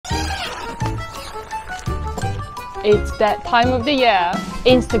It's that time of the year.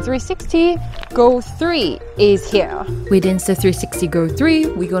 Insta360 Go 3 is here. With Insta360 Go 3,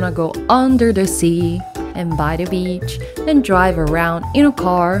 we're gonna go under the sea and by the beach and drive around in a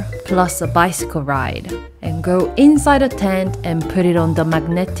car plus a bicycle ride and go inside a tent and put it on the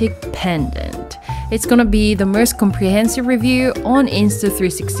magnetic pendant. It's gonna be the most comprehensive review on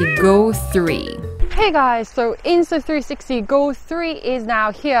Insta360 Go 3. Hey guys, so Insta360 Go 3 is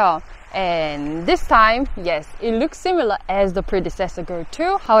now here. And this time, yes, it looks similar as the predecessor Go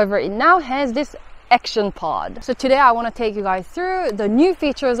 2. However, it now has this action pod. So today I want to take you guys through the new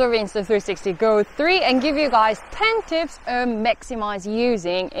features of Insta360 Go 3 and give you guys 10 tips on maximize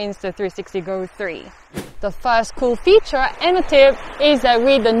using Insta360 Go 3. The first cool feature and a tip is that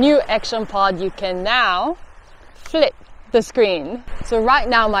with the new action pod, you can now flip the screen. So right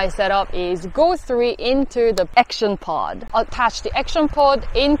now my setup is Go 3 into the action pod. Attach the action pod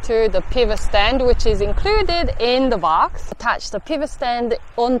into the pivot stand, which is included in the box. Attach the pivot stand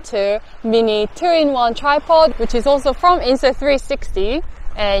onto mini 2-in-1 tripod, which is also from Insta360,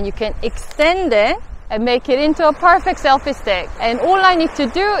 and you can extend it and make it into a perfect selfie stick. And all I need to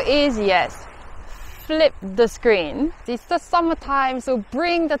do is, yes, flip the screen. It's the summertime, so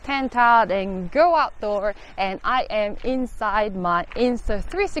bring the tent out and go outdoor, and I am inside my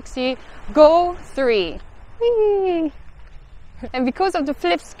Insta360 Go 3. Whee! And because of the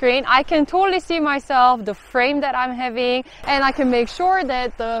flip screen, I can totally see myself, the frame that I'm having, and I can make sure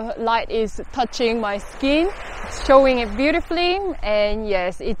that the light is touching my skin, showing it beautifully, and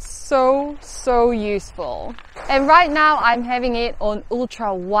yes, it's so useful. And right now I'm having it on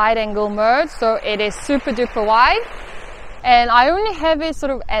ultra wide angle mode, so it is super duper wide, and I only have it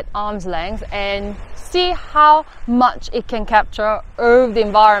sort of at arm's length, and see how much it can capture of the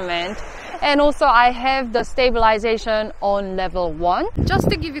environment. And also I have the stabilization on level 1. Just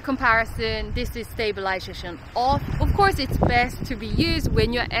to give you comparison, this is stabilization off. Of course, it's best to be used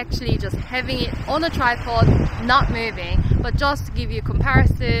when you're actually just having it on a tripod, not moving. But just to give you a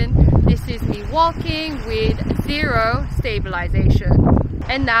comparison, this is me walking with 0 stabilization.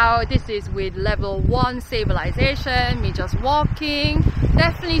 And now this is with level 1 stabilization, me just walking.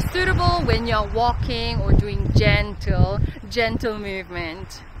 Definitely suitable when you're walking or doing gentle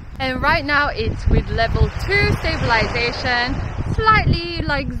movement. And right now it's with level 2 stabilization, slightly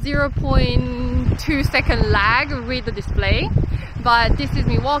like 0.2 second lag with the display. But this is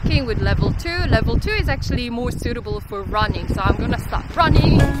me walking with level 2. Level 2 is actually more suitable for running, so I'm gonna start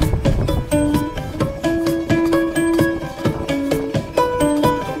running.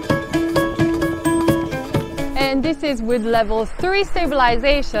 And this is with level 3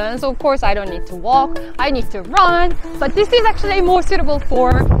 stabilization, so of course I don't need to walk, I need to run, but this is actually more suitable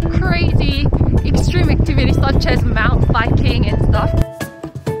for crazy extreme activities such as mountain biking and stuff.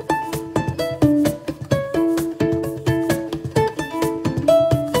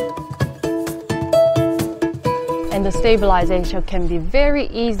 And the stabilization can be very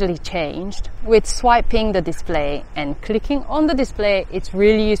easily changed with swiping the display and clicking on the display. It's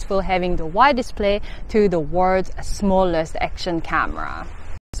really useful having the wide display to the world's smallest action camera.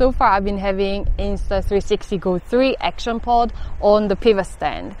 So far I've been having Insta360 Go 3 action pod on the pivot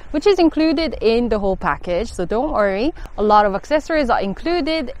stand, which is included in the whole package, so don't worry. A lot of accessories are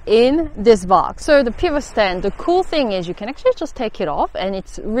included in this box. So the pivot stand, the cool thing is you can actually just take it off, and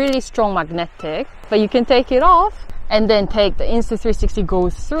it's really strong magnetic, but you can take it off and then take the Insta360 Go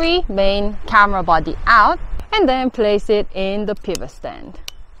 3 main camera body out and then place it in the pivot stand.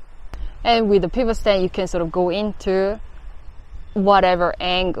 And with the pivot stand you can sort of go into whatever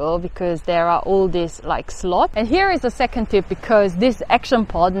angle because there are all these like slots. And here is the second tip, because this action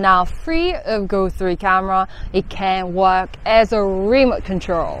pod now free of Go 3 camera, it can work as a remote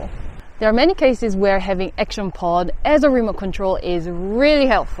control. There are many cases where having action pod as a remote control is really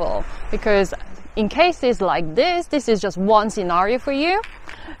helpful, because in cases like this is just one scenario for you.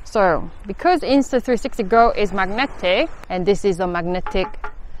 So because Insta360 Go is magnetic, and this is a magnetic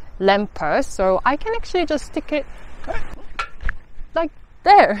lamp post, so I can actually just stick it like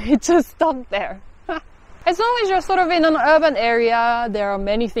there. It just stopped there. As long as you're sort of in an urban area, there are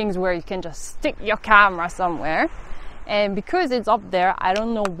many things where you can just stick your camera somewhere. And because it's up there, I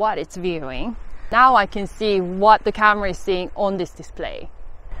don't know what it's viewing. Now I can see what the camera is seeing on this display.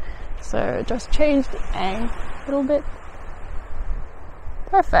 So just change the angle a little bit.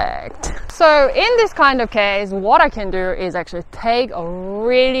 Perfect. So in this kind of case, what I can do is actually take a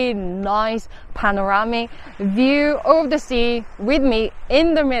really nice panoramic view of the sea with me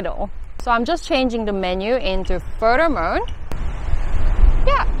in the middle. So I'm just changing the menu into photo mode.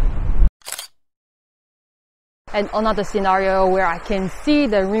 Yeah. And another scenario where I can see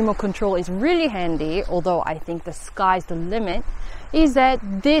the remote control is really handy, although I think the sky's the limit, is that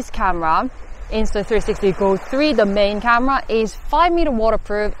this camera, Insta360 Go 3, the main camera, is 5-meter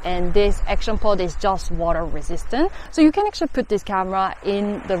waterproof, and this action pod is just water resistant. So you can actually put this camera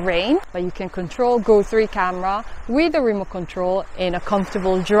in the rain, but you can control Go 3 camera with the remote control in a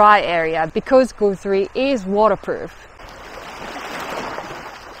comfortable dry area because Go 3 is waterproof.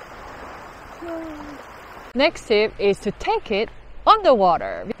 Next tip is to take it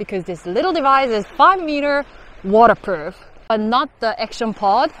underwater because this little device is 5-meter waterproof. But not the action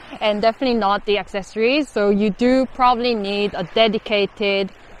pod and definitely not the accessories. So you do probably need a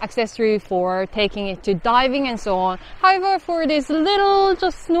dedicated accessory for taking it to diving and so on. However, for this little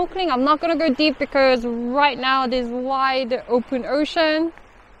just snorkeling, I'm not going to go deep because right now this wide open ocean,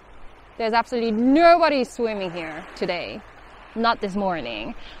 there's absolutely nobody swimming here today. Not this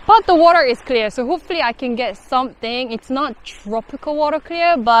morning. But the water is clear, so hopefully I can get something. It's not tropical water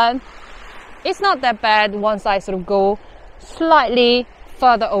clear, but it's not that bad once I sort of go slightly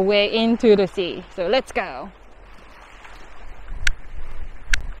further away into the sea. So let's go.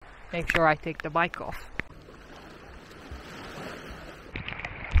 Make sure I take the bike off.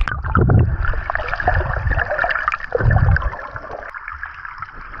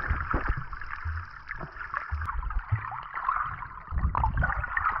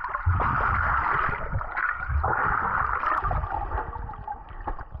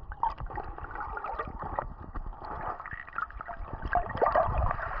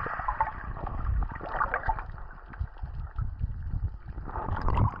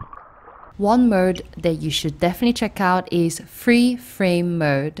 One mode that you should definitely check out is FreeFrame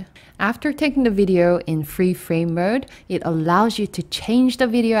mode. After taking the video in FreeFrame mode, it allows you to change the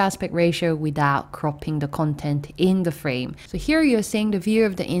video aspect ratio without cropping the content in the frame. So here you're seeing the view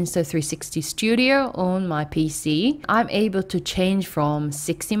of the Insta360 Studio on my PC. I'm able to change from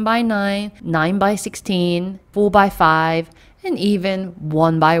 16:9, 9:16, 4:5, and even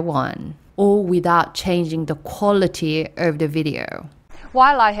 1:1, all without changing the quality of the video.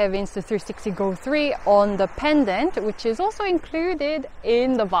 While I have Insta360 Go 3 on the Pendant, which is also included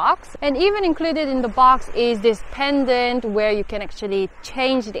in the box. And even included in the box is this pendant where you can actually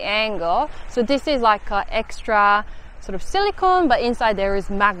change the angle. So this is like an extra sort of silicone, but inside there is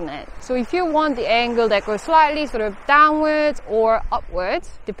magnet. So if you want the angle that goes slightly sort of downwards or upwards,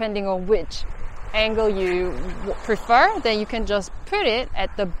 depending on which angle you prefer, then you can just put it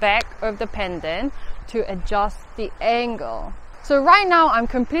at the back of the pendant to adjust the angle. So right now I'm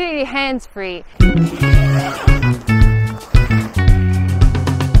completely hands-free.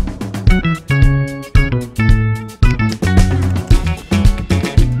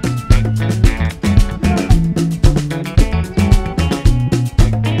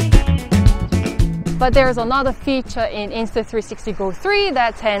 But there's another feature in Insta360 Go 3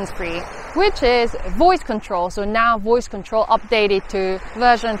 that's hands-free, which is voice control. So now voice control updated to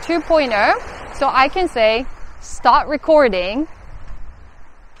version 2.0. So I can say, start recording.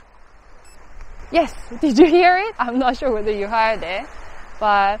 Yes, did you hear it? I'm not sure whether you heard it,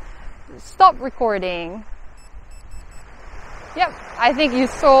 but stop recording. Yep, I think you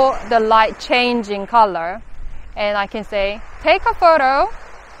saw the light changing color. And I can say, take a photo.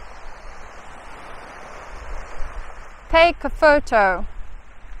 Take a photo.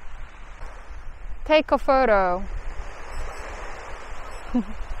 Take a photo.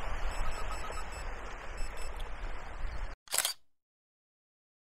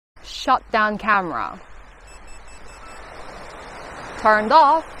 Shut down camera. Turned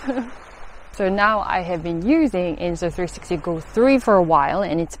off. So now I have been using Insta360 Go 3 for a while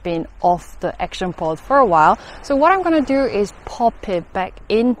and it's been off the action pod for a while. So what I'm going to do is pop it back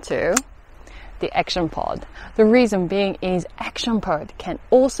into the action pod. The reason being is action pod can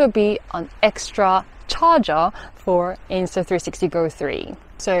also be an extra charger for Insta360 Go 3.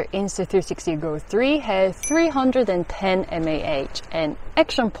 So Insta360 Go 3 has 310 mAh and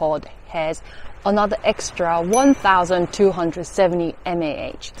action pod has another extra 1270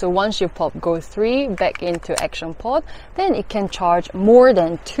 mAh. So once you pop Go 3 back into action pod, then it can charge more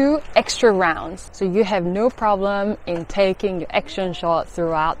than 2 extra rounds. So you have no problem in taking your action shot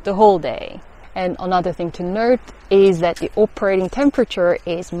throughout the whole day. And another thing to note is that the operating temperature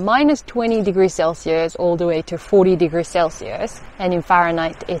is minus 20 degrees Celsius all the way to 40 degrees Celsius. And in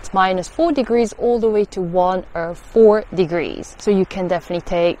Fahrenheit, it's minus 4 degrees all the way to 104 degrees. So you can definitely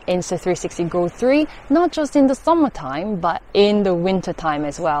take Insta360 Go 3, not just in the summertime, but in the winter time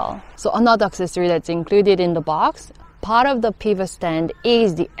as well. So another accessory that's included in the box part of the pivot stand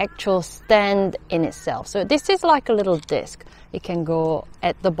is the actual stand in itself. So this is like a little disc. It can go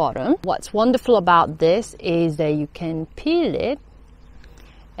at the bottom. What's wonderful about this is that you can peel it,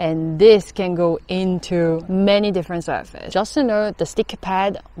 and this can go into many different surfaces. Just to know, the sticky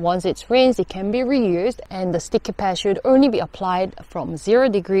pad, once it's rinsed, it can be reused, and the sticky pad should only be applied from 0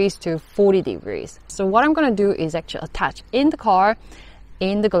 degrees to 40 degrees. So what I'm gonna do is actually attach in the car,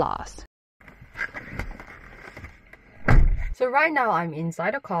 in the glass. So right now I'm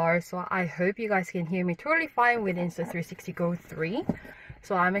inside a car, so I hope you guys can hear me totally fine with Insta360 Go 3.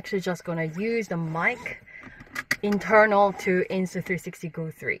 So I'm actually just gonna use the mic internal to Insta360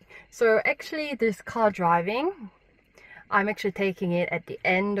 Go 3. So actually this car driving, I'm actually taking it at the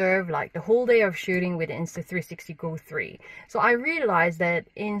end of like the whole day of shooting with Insta360 Go 3. So I realized that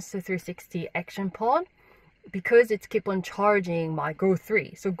Insta360 Action Pod, because it's keep on charging my Go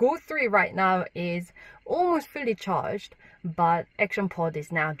 3. So Go 3 right now is almost fully charged, but Action Pod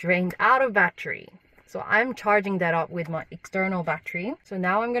is now drained out of battery. So I'm charging that up with my external battery. So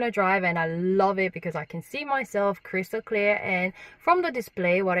now I'm gonna drive, and I love it because I can see myself crystal clear, and from the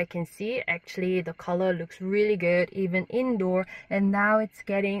display what I can see, actually the color looks really good even indoor, and now it's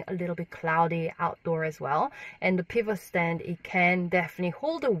getting a little bit cloudy outdoor as well. And the pivot stand, it can definitely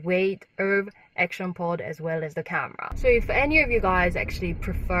hold the weight of Action Pod as well as the camera. So if any of you guys actually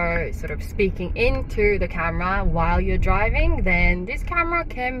prefer sort of speaking into the camera while you're driving, then this camera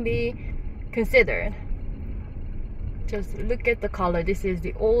can be considered. Just look at the color. This is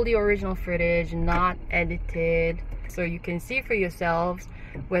all the original footage, not edited, so you can see for yourselves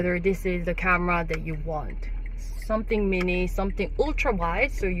whether this is the camera that you want. Something mini, something ultra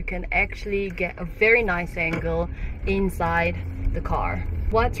wide, so you can actually get a very nice angle inside the car.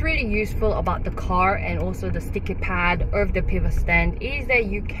 What's really useful about the car and also the sticky pad of the pivot stand is that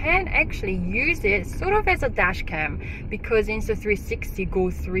you can actually use it sort of as a dash cam, because Insta360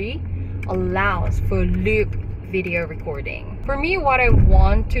 Go 3 allows for loop video recording. For me, what I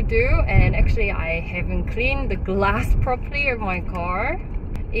want to do, and actually I haven't cleaned the glass properly of my car,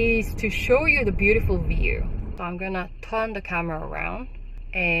 is to show you the beautiful view. So I'm gonna turn the camera around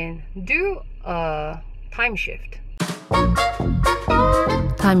and do a time shift.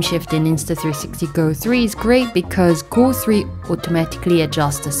 Time shift in Insta360 Go 3 is great because Go 3 automatically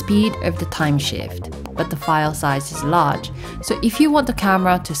adjusts the speed of the time shift, but the file size is large. So if you want the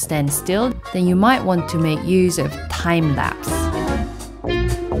camera to stand still, then you might want to make use of Timelapse.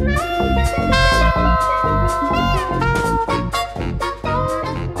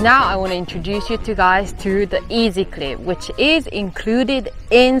 Now I want to introduce you guys to the Easy Clip, which is included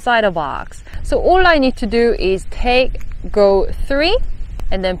inside a box. So all I need to do is take Go 3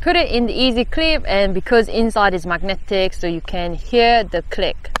 and then put it in the Easy Clip, and because inside is magnetic, so you can hear the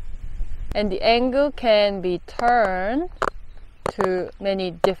click, and the angle can be turned to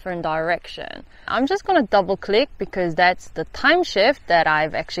many different directions. I'm just going to double click because that's the time shift that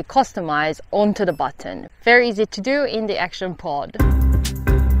I've actually customized onto the button. Very easy to do in the Action Pod.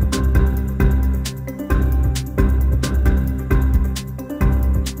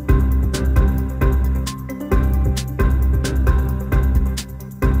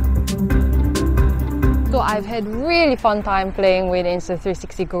 So I've had really fun time playing with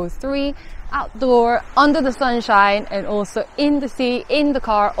Insta360 Go 3 outdoor, under the sunshine, and also in the sea, in the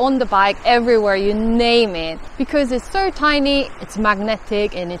car, on the bike, everywhere, you name it. Because it's so tiny, it's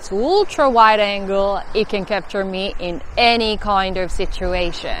magnetic, and it's ultra wide angle, it can capture me in any kind of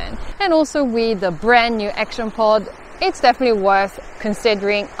situation. And also with the brand new Action Pod, it's definitely worth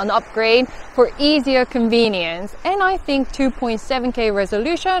considering an upgrade for easier convenience. And I think 2.7K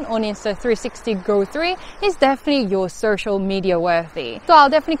resolution on Insta360 Go 3 is definitely your social media worthy. So I'll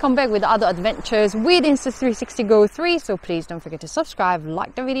definitely come back with other adventures with Insta360 Go 3. So please don't forget to subscribe,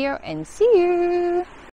 like the video, and see you!